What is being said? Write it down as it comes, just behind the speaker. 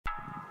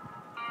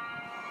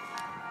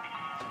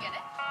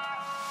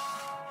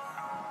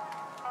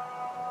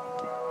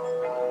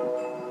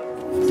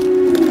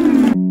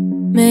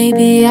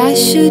Maybe I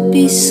should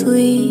be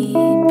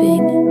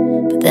sleeping,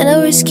 but then I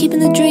risk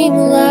keeping the dream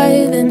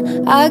alive.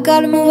 And I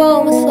gotta move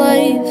on with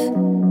life,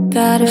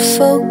 gotta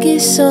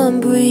focus on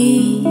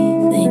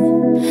breathing,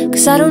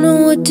 'cause I don't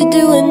know what to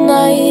do at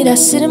night. I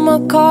sit in my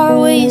car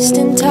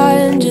wasting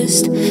time,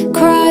 just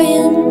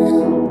crying,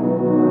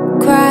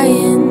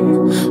 crying.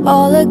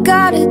 All I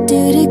gotta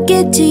do to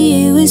get to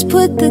you is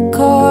put the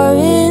car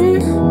in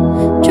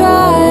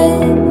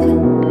drive,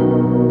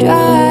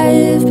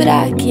 drive. But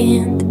I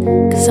can't,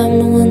 'cause I'm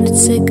the one that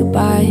said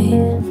goodbye.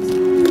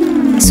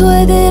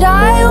 Swear that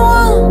I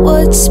want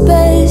what's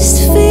best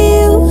for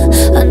you,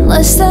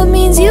 unless that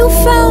means you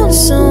found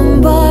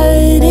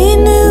somebody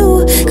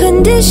new.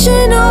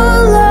 Conditional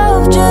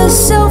love, just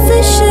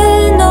selfish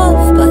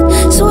enough, but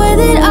swear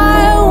that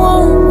I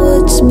want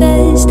what's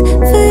best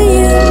for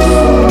you.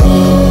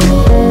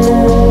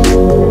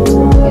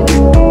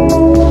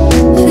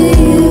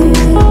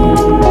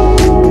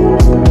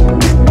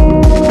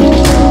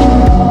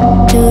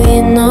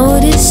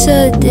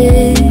 A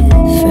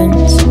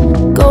difference,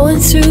 going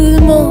through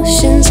the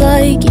motions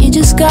like you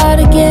just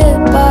gotta get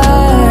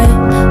by.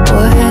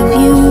 Or have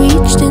you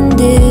reached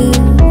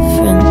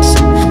indifference?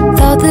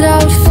 Thought that I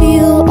would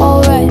feel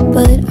alright,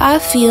 but I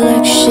feel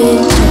like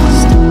shit,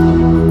 just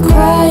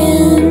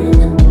crying,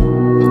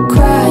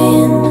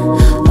 crying.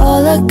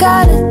 All I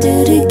gotta do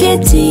to get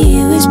to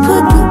you is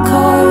put the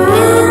car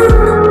in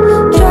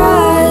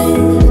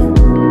drive,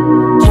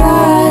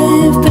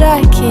 drive. But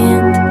I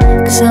can't,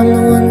 'cause I'm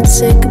the one that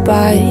said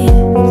goodbye.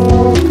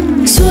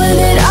 Swear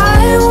that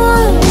I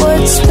want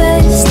what's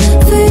best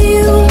for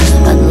you,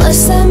 unless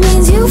that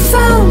means you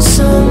found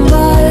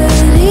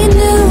somebody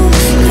new.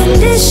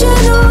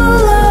 Conditional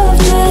love,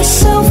 just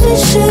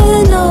selfish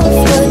enough,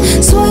 but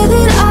swear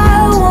that I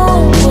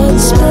want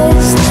what's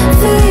best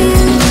for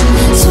you.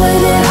 Swear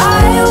that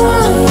I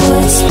want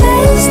what's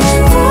best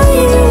for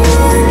you,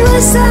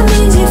 unless that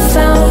means you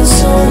found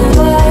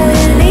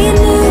somebody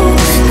new.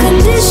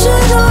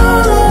 Conditional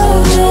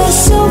love, just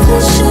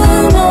selfish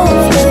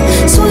enough, but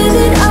swear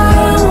that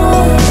I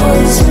want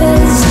what's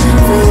best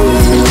for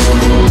you.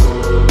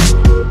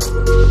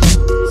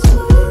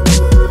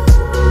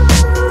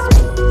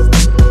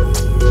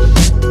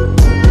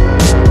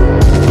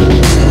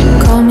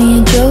 Call me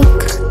a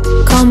joke,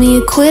 call me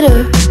a quitter,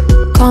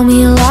 call me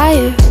a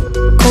liar,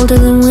 colder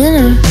than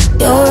winter.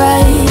 You're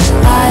right,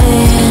 I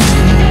am.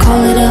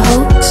 Call it a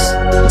hoax,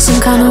 some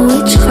kind of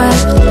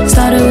witchcraft.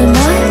 Started with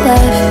my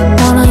life,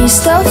 want all your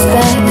stuff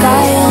back.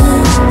 I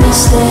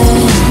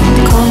understand.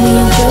 Call me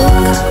a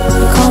joke,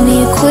 call me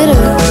a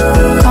quitter,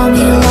 call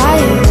me a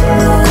liar,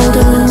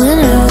 colder than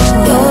winter.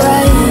 You're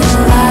right,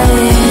 I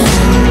am.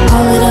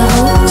 Call it a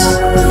hoax,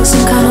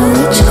 some kind of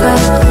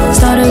witchcraft.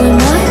 Started with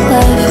my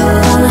life,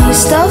 want all your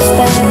stuff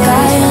back.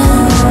 I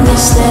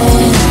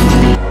understand.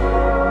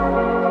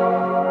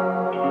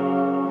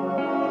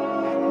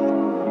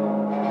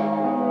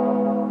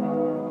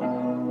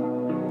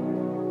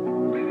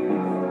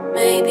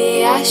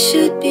 Maybe I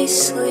should be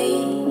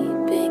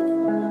sleeping,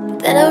 but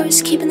then I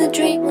risk keeping the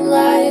dream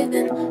alive.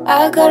 And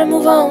I gotta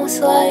move on with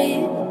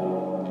life.